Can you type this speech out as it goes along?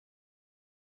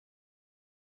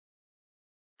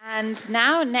And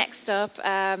now, next up,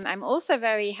 I'm also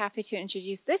very happy to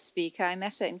introduce this speaker. I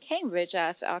met her in Cambridge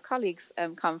at our colleagues'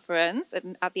 conference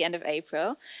at the end of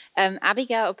April.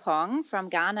 Abigail Oppong from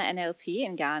Ghana NLP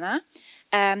in Ghana.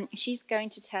 She's going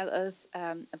to tell us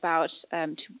about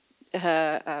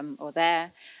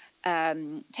their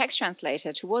text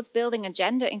translator towards building a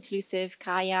gender-inclusive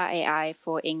Khaya AI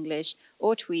for English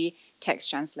or Twi text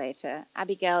translator.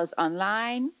 Abigail is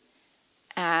online,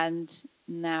 and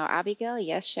now Abigail,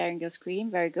 yes, sharing your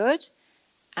screen, very good.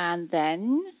 And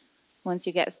then once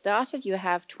you get started, you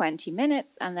have 20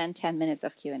 minutes and then 10 minutes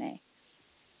of Q&A.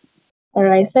 All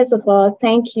right, first of all,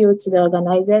 thank you to the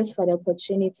organizers for the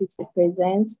opportunity to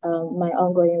present my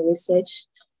ongoing research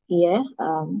here.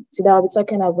 Today I'll be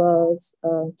talking about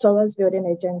towards building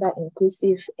a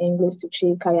gender-inclusive English to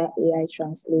Twi Khaya AI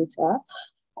translator.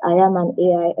 I am an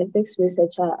AI ethics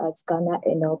researcher at Ghana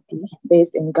NLP,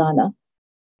 based in Ghana.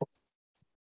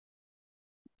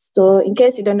 So in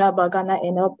case you don't know about Ghana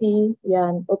NLP, we are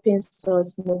an open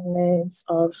source movement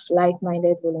of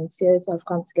like-minded volunteers who have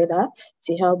come together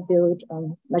to help build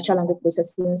natural language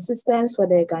processing systems for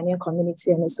the Ghanaian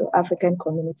community and also African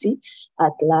community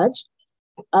at large.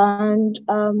 And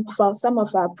for some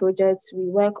of our projects, we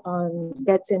work on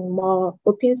getting more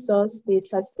open source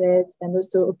data sets and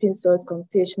also open source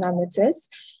computational methods.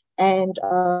 And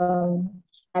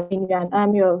I mean, we are an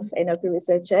army of NLP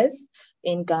researchers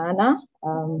in Ghana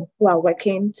who are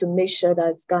working to make sure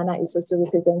that Ghana is also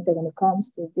represented when it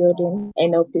comes to building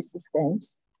NLP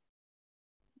systems.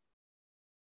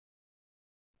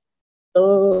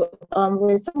 So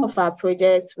with some of our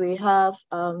projects, we have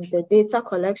the data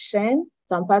collection,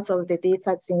 some parts of the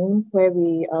data team where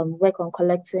we work on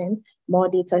collecting more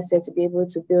data sets to be able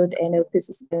to build NLP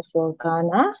systems for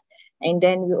Ghana. And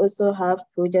then we also have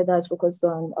projects that focus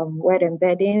on word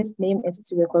embeddings, name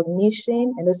entity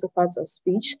recognition, and also parts of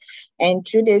speech. And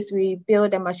through this, we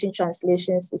build the machine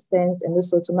translation systems and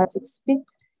also automatic speech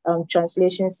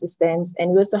translation systems. And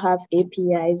we also have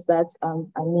APIs that,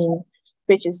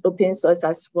 which is open source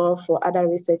as well for other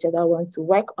researchers that want to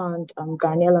work on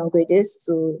Ghanaian languages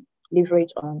to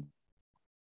leverage on.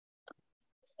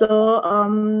 So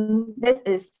this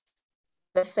is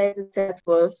the first test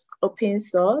was open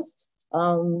source,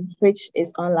 which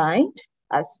is online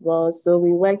as well. So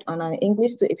we worked on an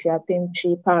English to Ethiopian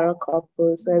Twi para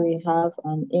corpus where we have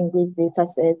an English data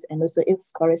set and also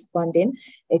its corresponding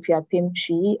Ethiopian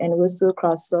Twi, and also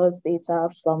cross-source data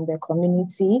from the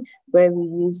community where we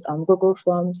use Google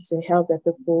Forms to help the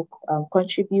people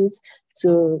contribute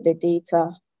to the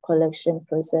data collection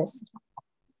process.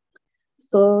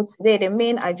 So today, the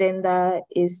main agenda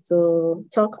is to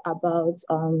talk about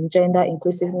gender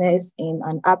inclusiveness in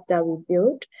an app that we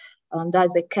built.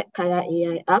 That's the Khaya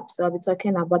AI app. So I'll be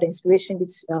talking about the inspiration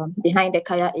behind the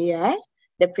Khaya AI,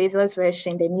 the previous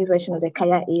version, the new version of the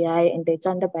Khaya AI, and the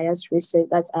gender bias research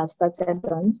that I've started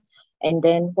on, and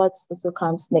then what also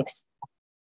comes next.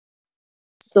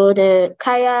 So the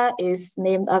Khaya is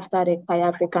named after the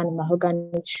Khaya African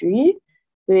mahogany tree,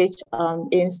 which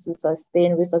aims to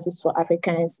sustain resources for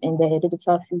Africans in the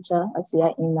digital future as we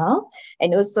are in now,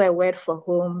 and also a word for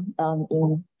home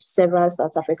in several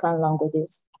South African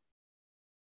languages.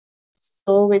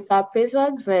 So with our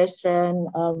previous version,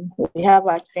 we have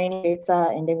our training data,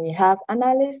 and then we have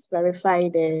analysts verify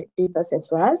the data sets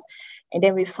for us, and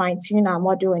then we fine-tune our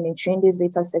model and then train these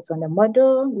data sets on the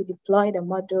model, we deploy the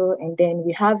model, and then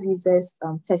we have users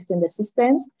testing the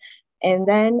systems, and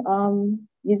then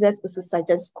users also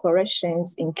suggest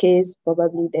corrections in case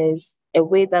probably there's a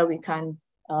way that we can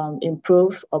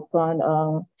improve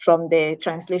upon from the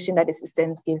translation that the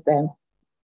systems give them.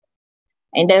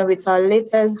 And then with our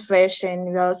latest version,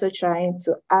 we're also trying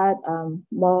to add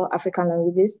more African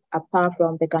languages apart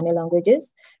from the Ghanaian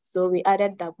languages. So we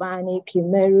added Dagbani,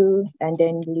 Kimeru, and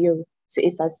then Leo to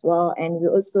it as well. And we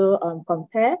also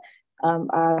compare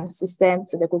our system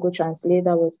to the Google Translate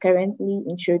that was currently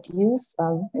introduced,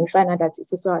 and find out that it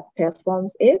also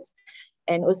outperforms it,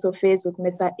 and also Facebook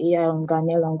Meta AI on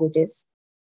Ghanaian languages.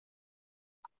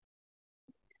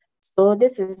 So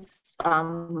this is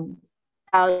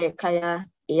how the Khaya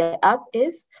AI app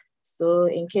is. So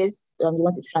in case you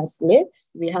want to translate,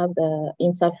 we have the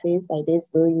interface like this.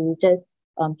 So you just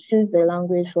choose the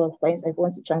language for instance, if you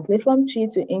want to translate from Twi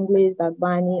to English,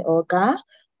 Dagbani, or Ga,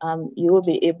 you will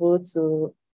be able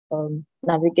to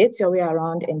navigate your way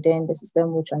around, and then the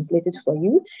system will translate it for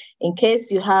you. In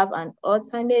case you have an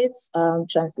alternate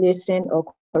translation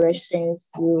or corrections,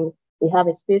 we have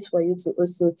a space for you to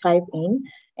also type in,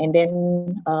 and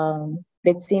then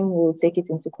the team will take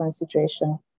it into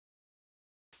consideration.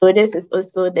 So this is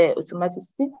also the automatic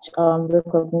speech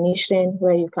recognition,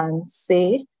 where you can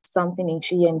say something in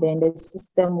Twi, and then the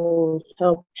system will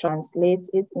help translate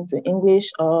it into English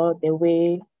or the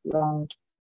way around.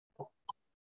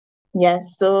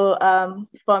 Yes, so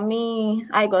for me,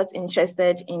 I got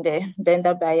interested in the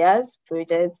gender bias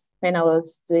project when I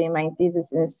was doing my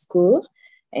thesis in school.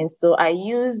 And so I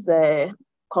used the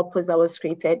corpus that was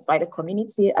created by the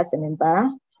community as a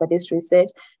member for this research.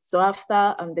 So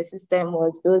after the system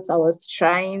was built, I was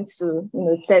trying to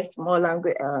test more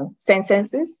language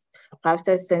sentences, have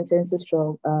test sentences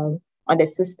from on the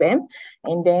system.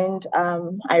 And then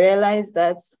I realized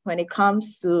that when it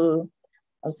comes to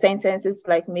sentences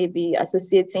like maybe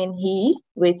associating he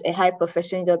with a high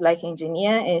profession job like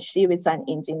engineer and she with an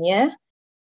engineer,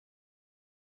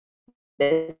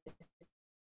 that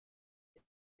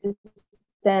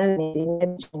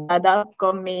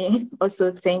got me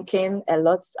also thinking a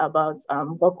lot about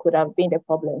what could have been the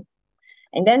problem.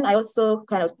 And then I also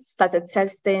kind of started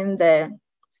testing the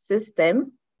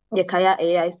system, the Khaya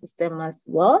AI system as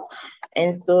well.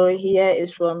 And so here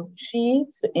is from Twi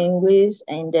to English,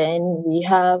 and then we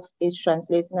have it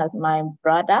translating as my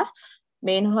brother.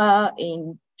 Meanwhile,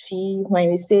 in Twi, when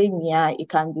we say Mia, it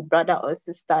can be brother or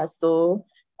sister. So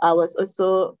I was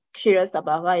also curious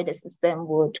about why the system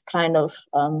would kind of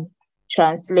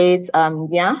translate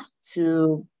Mia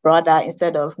to brother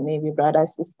instead of maybe brother,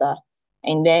 sister.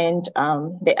 And then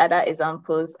the other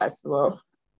examples as well.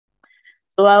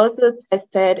 So I also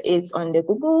tested it on the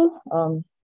Google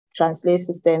translate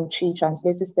system, Twi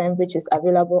translate system, which is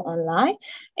available online.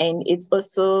 And it's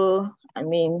also,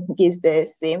 gives the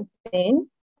same thing.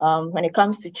 When it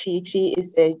comes to Twi, Twi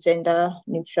is a gender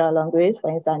neutral language.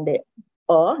 For instance,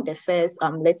 the first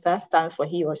letter stands for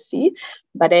he or she,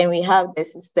 but then we have the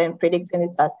system predicting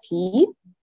it as he.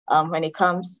 When it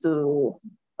comes to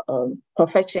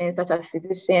professions such as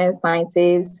physicians,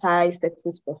 scientists, high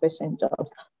status profession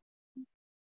jobs.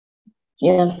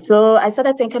 Yeah, so I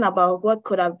started thinking about what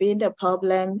could have been the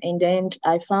problem, and then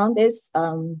I found this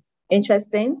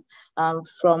interesting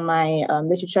from my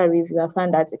literature review. I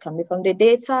found that it can be from the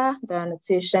data, the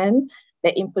annotation,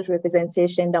 the input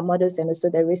representation, the models, and also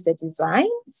the research design.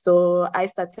 So I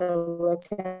started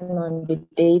working on the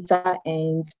data,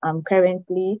 and I'm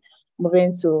currently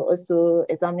moving to also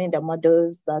examine the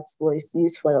models that was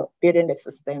used for building the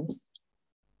systems.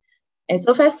 And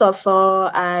so first of all,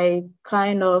 I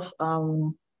kind of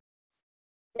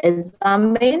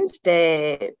examined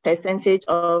the percentage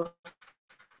of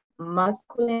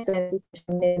masculine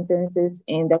sentences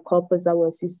in the corpus that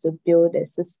was used to build a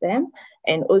system,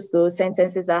 and also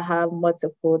sentences that have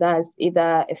multiple, that's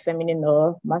either a feminine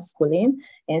or masculine,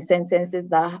 and sentences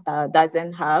that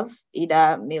doesn't have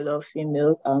either male or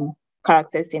female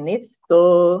characters in it.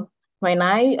 So when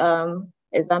I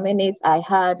examined it, I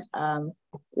had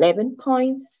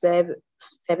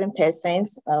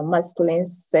 11.7% masculine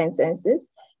sentences,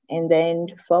 and then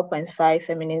 4.5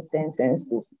 feminine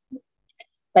sentences.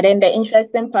 But then the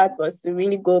interesting part was to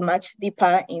really go much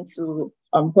deeper into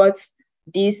what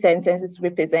these sentences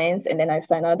represent. And then I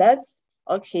found out that,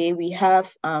 okay, we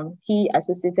have he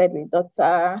associated with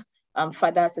doctor,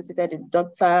 father associated with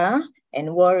doctor,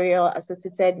 and warrior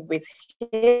associated with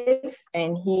his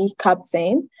and he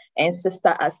captain, and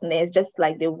sister as nurse, just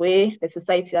like the way the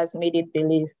society has made it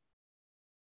believe.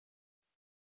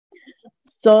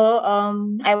 So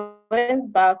I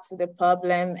went back to the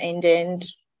problem, and then,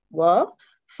 well,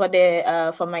 for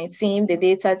my team, the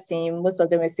data team, most of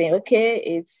them were saying, okay,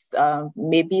 it's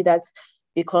maybe that's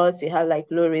because you have like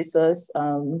low resource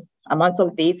amounts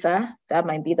of data, that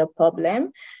might be the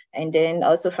problem. And then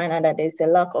also find out that there's a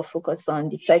lack of focus on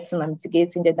detecting and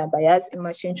mitigating gender bias in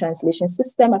machine translation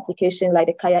system application like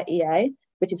the Khaya AI,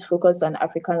 which is focused on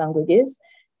African languages.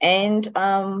 And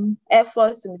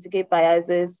efforts to mitigate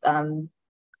biases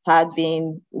had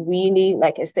been really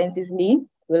like extensively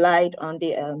relied on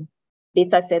the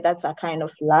data set that are kind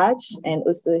of large and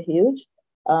also huge.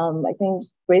 I think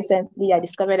recently I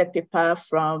discovered a paper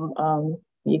from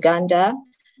Uganda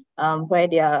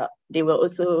where they were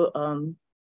also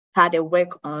had a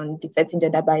work on detecting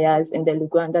gender bias in the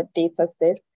Uganda data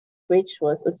set, which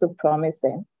was also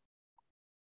promising.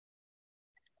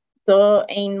 So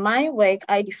in my work,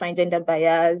 I define gender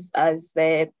bias as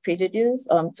the prejudice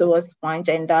towards one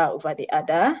gender over the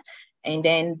other. And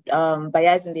then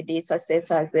bias in the data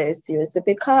set as the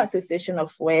stereotypical association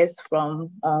of words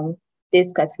from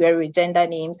this category with gender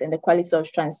names and the quality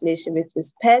of translation with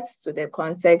respect to the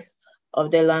context of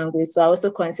the language. So I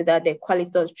also consider the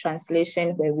quality of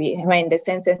translation when the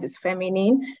sentence is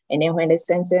feminine and then when the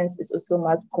sentence is also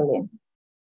masculine.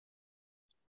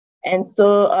 And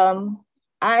so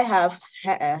I have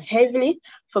heavily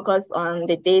focused on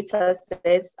the data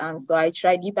sets. So I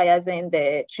tried debiasing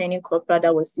the training corpora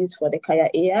that was used for the Khaya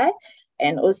AI,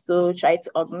 and also try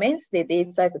to augment the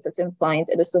data at a certain point,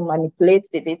 and also manipulate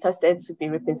the data set to be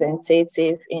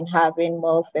representative in having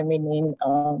more feminine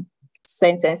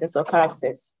sentences or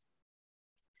characters.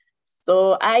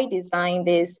 So I designed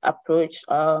this approach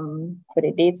for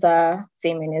the data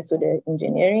team and also the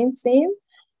engineering team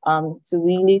to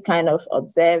really kind of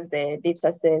observe the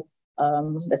data sets,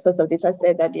 the sorts of data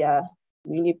set that they are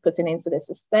really putting into the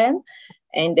system.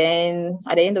 And then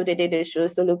at the end of the day, they should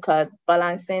also look at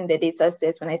balancing the data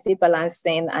sets. When I say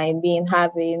balancing, I mean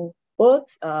having both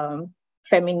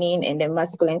feminine and the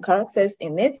masculine characters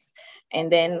in it.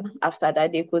 And then after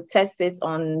that, they could test it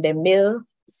on the male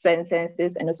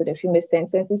sentences and also the female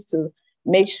sentences to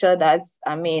make sure that,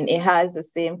 it has the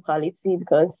same quality,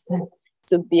 because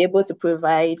to be able to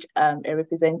provide a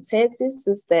representative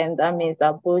system, that means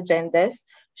that both genders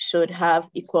should have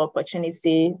equal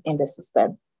opportunity in the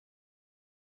system.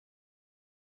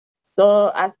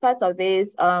 So as part of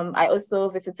this, I also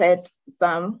visited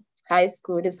some high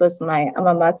school. This was my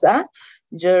alma mater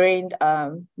during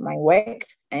my work.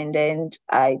 And then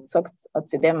I talked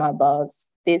to them about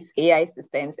these AI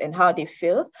systems and how they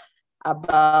feel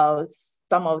about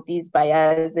some of these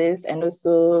biases, and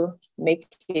also make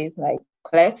it like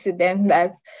clear to them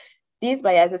that these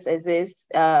biases exist,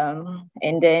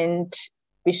 and then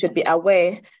we should be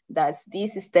aware that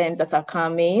these systems that are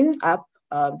coming up,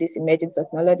 these emerging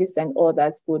technologies and all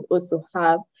that, would also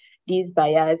have these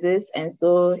biases. And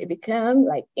so it became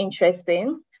like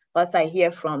interesting once I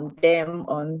hear from them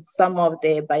on some of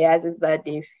the biases that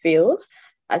they feel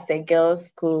as a girls'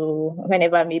 school,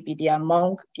 whenever maybe they are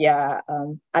among their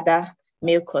other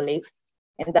male colleagues.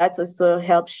 And that also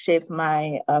helped shape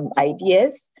my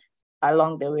ideas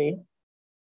along the way.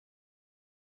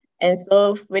 And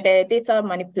so with the data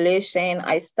manipulation,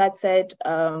 I started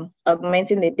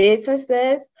augmenting the data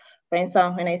sets. For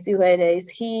instance, when I see where there is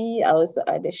he, I also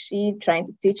add the she, trying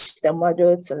to teach the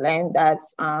model to learn that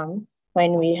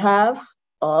when we have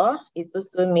or, it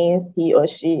also means he or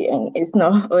she, and it's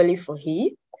not only for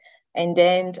he. And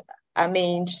then,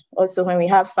 also when we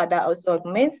have father, also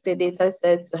augment the data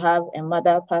set to have a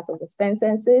mother part of the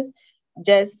sentences,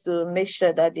 just to make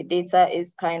sure that the data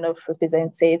is kind of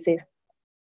representative.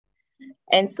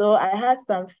 And so I had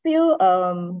some few,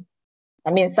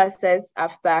 success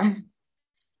after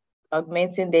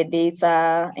augmenting the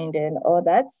data and then all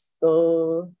that.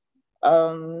 So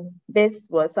this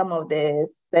was some of the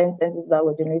sentences that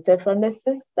were generated from the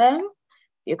system.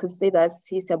 You could see that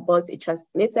he's a boss, it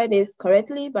translated it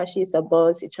correctly, but she's a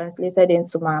boss, it translated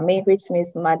into mami, which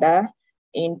means mother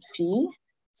in fee.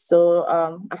 So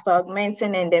after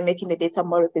augmenting and then making the data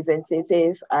more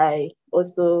representative, I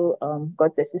also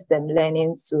got the system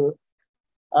learning to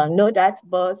know that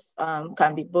boss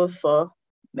can be both for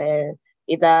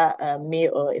either a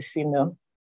male or a female.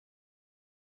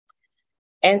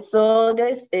 And so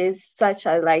this is such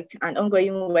a like an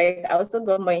ongoing work. I also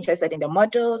got more interested in the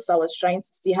model. So I was trying to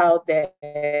see how the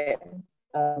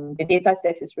data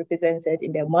set is represented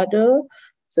in the model.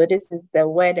 So this is the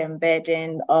word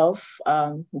embedding of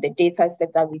the data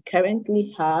set that we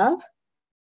currently have.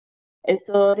 And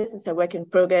so this is a work in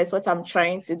progress. What I'm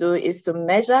trying to do is to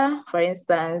measure, for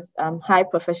instance, high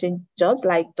profession jobs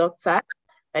like doctor.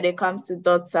 When it comes to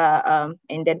doctor,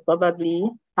 and then probably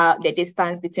the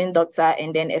distance between doctor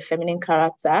and then a feminine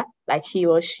character, like he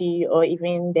or she, or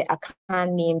even the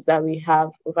Akan names that we have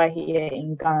over here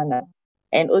in Ghana.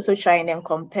 And also trying and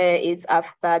compare it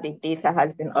after the data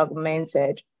has been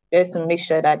augmented, just to make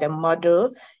sure that the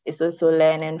model is also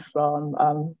learning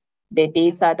from the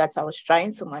data that I was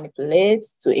trying to manipulate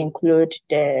to include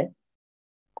the...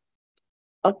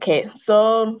 Okay,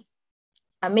 so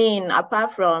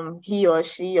apart from he or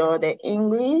she or the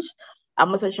English, I'm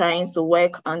also trying to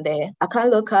work on the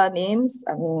Akan local names.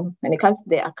 When it comes to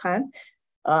the Akan,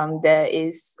 there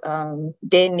is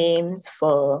their names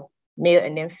for male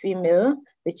and then female,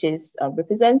 which is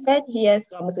represented here.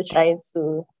 So I'm also trying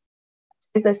to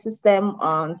use the system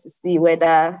to see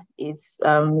whether it's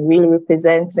really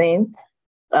representing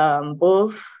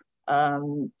both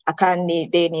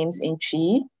Akan their names in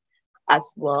tree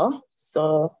as well.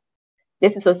 So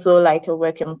this is also like a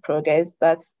work in progress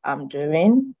that I'm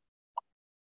doing.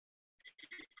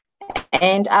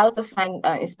 And I also find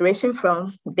inspiration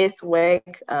from this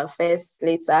work, first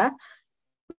later,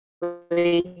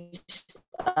 which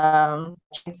trying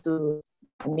to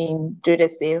do the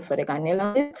same for the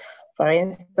Ghanaians. For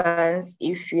instance,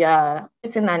 if you are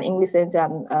writing an English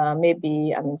sentence,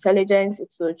 maybe I'm intelligent,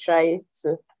 so try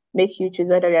to make you choose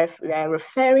whether you are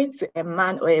referring to a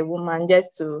man or a woman,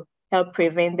 just to help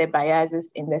prevent the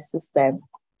biases in the system.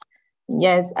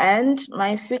 Yes, and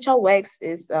my future works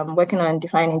is working on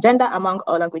defining gender among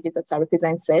all languages that are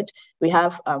represented. We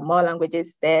have more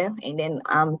languages there, and then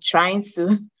I'm trying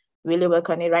to really work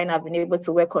on it. Right now, I've been able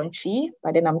to work on Chi,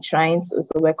 but then I'm trying to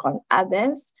also work on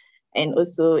others and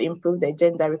also improve the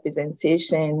gender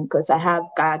representation, because I have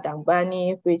Ga and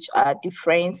Gbani, which are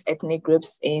different ethnic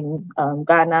groups in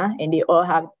Ghana, and they all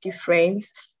have different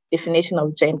definition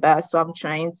of gender. So I'm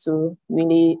trying to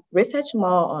really research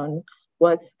more on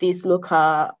what these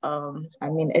local,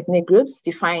 ethnic groups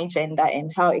define gender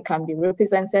and how it can be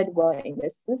represented well in the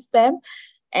system.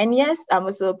 And yes, I'm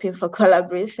also open for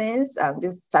collaborations.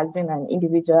 This has been an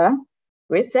individual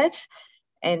research.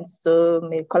 And so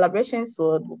my collaborations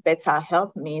would better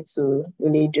help me to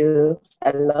really do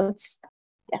a lot.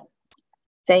 Yeah.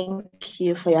 Thank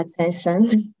you for your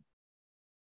attention.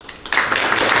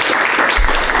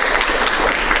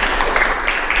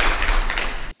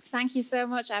 Thank you so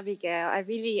much, Abigail.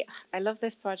 I love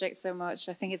this project so much.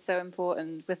 I think it's so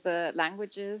important with the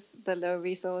languages, the low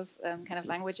resource kind of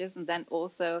languages, and then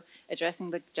also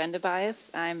addressing the gender bias.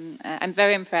 I'm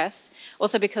very impressed.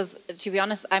 Also because, to be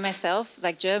honest, I myself,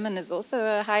 like German is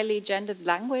also a highly gendered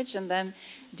language, and then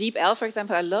DeepL, for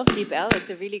example, I love DeepL. It's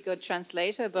a really good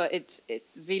translator, but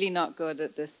it's really not good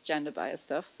at this gender bias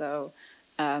stuff. So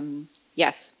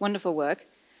yes, wonderful work.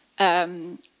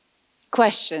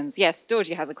 Questions? Yes,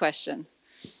 Dodzi has a question.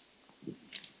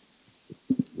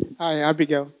 Hi,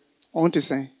 Abigail. I want to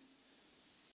say.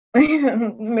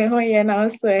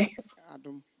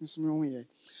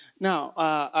 Now,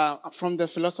 from the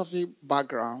philosophy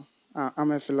background,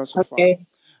 I'm a philosopher. Okay.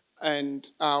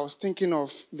 And I was thinking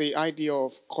of the idea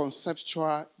of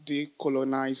conceptual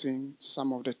decolonizing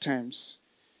some of the terms.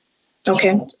 Okay.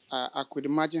 And I could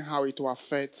imagine how it will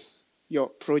affect your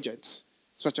projects,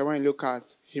 especially when you look at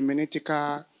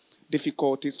hermeneutical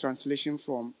difficulties, translation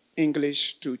from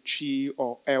English to Chi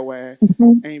or Ewe,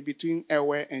 and between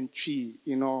Ewe and Chi,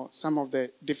 some of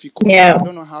the difficulties. Yeah. I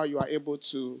don't know how you are able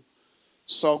to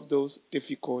solve those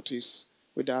difficulties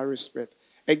with that respect.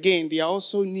 Again, there are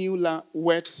also new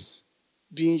words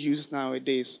being used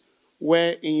nowadays,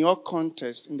 where in your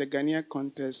context, in the Ghanaian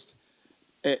context,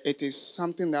 it is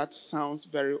something that sounds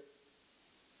very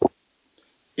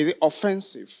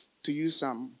offensive to use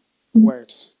some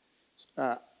words.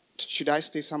 Should I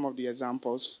state some of the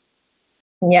examples?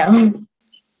 Yeah.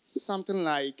 Something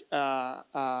like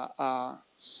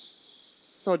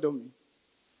sodomy,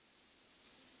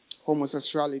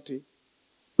 homosexuality.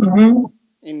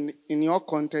 In your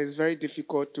context, it's very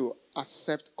difficult to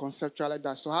accept conceptualize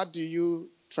that. So how do you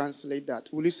translate that?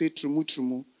 Will you say trumu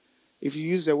trumu? If you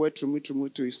use the word trumu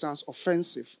trumu too, it sounds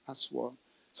offensive as well.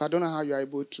 So I don't know how you are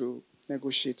able to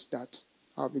negotiate that.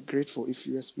 I'll be grateful if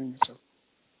you explain yourself.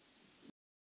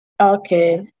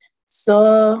 Okay.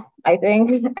 So I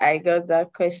think I got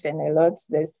that question a lot,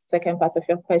 the second part of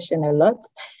your question a lot.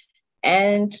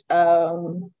 And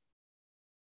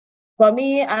for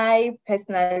me, I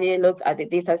personally looked at the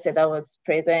data set that was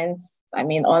present,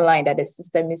 online that the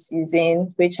system is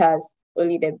using, which has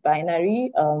only the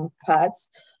binary parts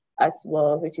as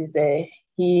well, which is the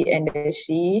he and the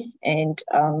she, and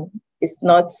it's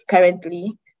not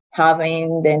currently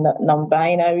having the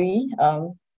non-binary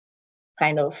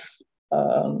kind of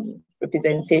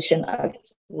representation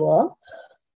as well.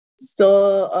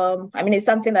 So, it's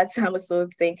something that I'm also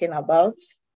thinking about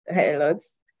a lot.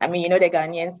 The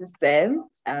Ghanaian system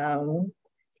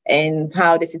and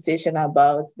how the situation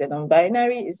about the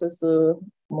non-binary is also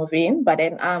moving, but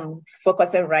then I'm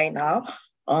focusing right now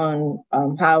on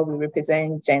how we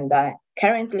represent gender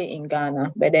currently in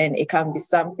Ghana, but then it can be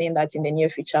something that in the near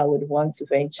future I would want to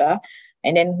venture.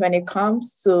 And then when it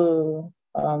comes to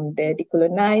the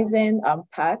decolonizing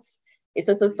parts, it's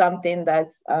also something that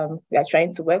we are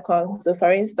trying to work on. So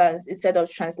for instance, instead of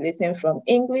translating from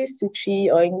English to Chi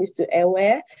or English to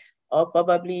Ewe, or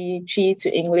probably Chi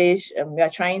to English, we are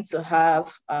trying to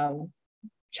have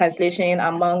translation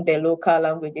among the local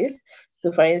languages.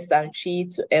 So for instance, Chi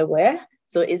to Ewe.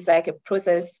 So it's like a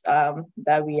process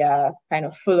that we are kind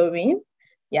of following.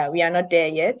 Yeah, we are not there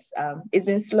yet. It's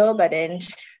been slow, but then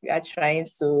we are trying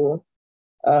to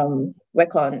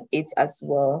work on it as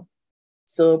well.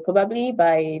 So probably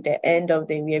by the end of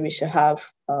the year, we should have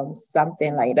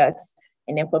something like that.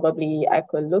 And then probably I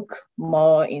could look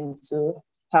more into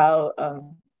how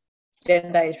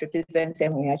gender is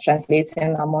represented when we are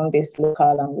translating among these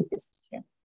local languages. Yeah.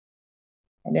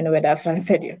 I don't know whether I've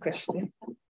answered your question.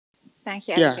 Thank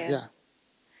you, Abigail.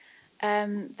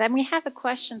 Then we have a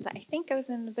question that I think goes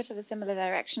in a bit of a similar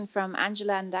direction from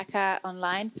Angela Ndaka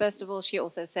online. First of all, she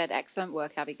also said, excellent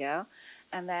work, Abigail.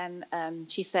 And then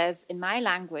she says, in my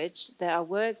language, there are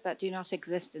words that do not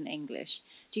exist in English.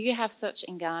 Do you have such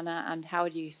in Ghana, and how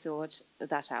do you sort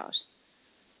that out?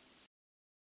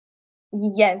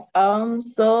 Yes.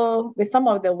 So with some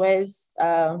of the words,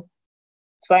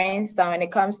 for instance, when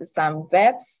it comes to some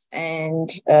verbs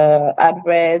and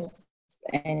adverbs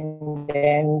and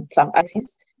then some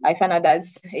adjectives, I found out that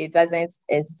it doesn't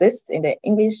exist in the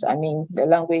English. I mean, the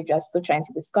language we are still trying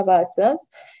to discover ourselves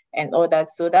and all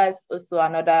that. So that's also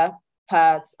another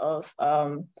part of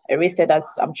a research that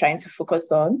I'm trying to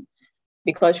focus on,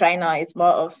 because right now it's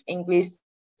more of English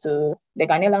to the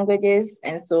Ghanaian languages.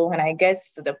 And so when I get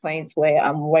to the point where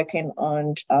I'm working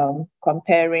on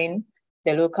comparing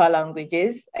the local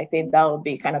languages, I think that would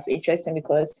be kind of interesting,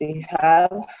 because we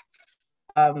have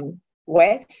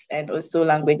words and also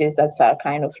languages that are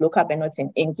kind of local but not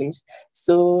in English.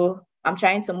 So I'm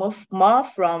trying to move more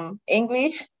from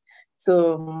English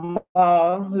to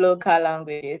more local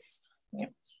languages. Yeah.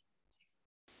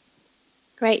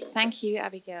 Great, thank you,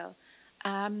 Abigail.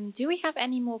 Do we have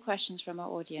any more questions from our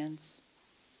audience?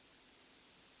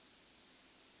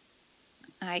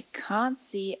 I can't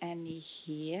see any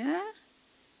here.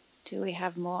 Do we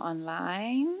have more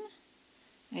online?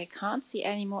 I can't see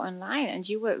any more online, and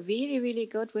you were really, really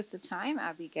good with the time,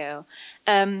 Abigail.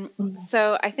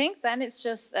 So I think then it's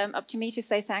just up to me to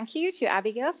say thank you to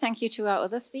Abigail. Thank you to our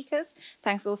other speakers.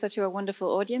 Thanks also to our wonderful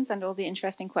audience and all the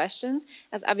interesting questions.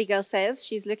 As Abigail says,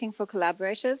 she's looking for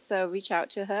collaborators, so reach out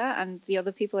to her and the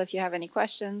other people if you have any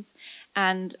questions.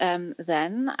 And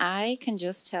then I can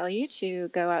just tell you to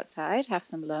go outside, have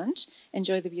some lunch,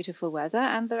 enjoy the beautiful weather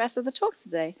and the rest of the talks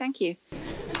today. Thank you.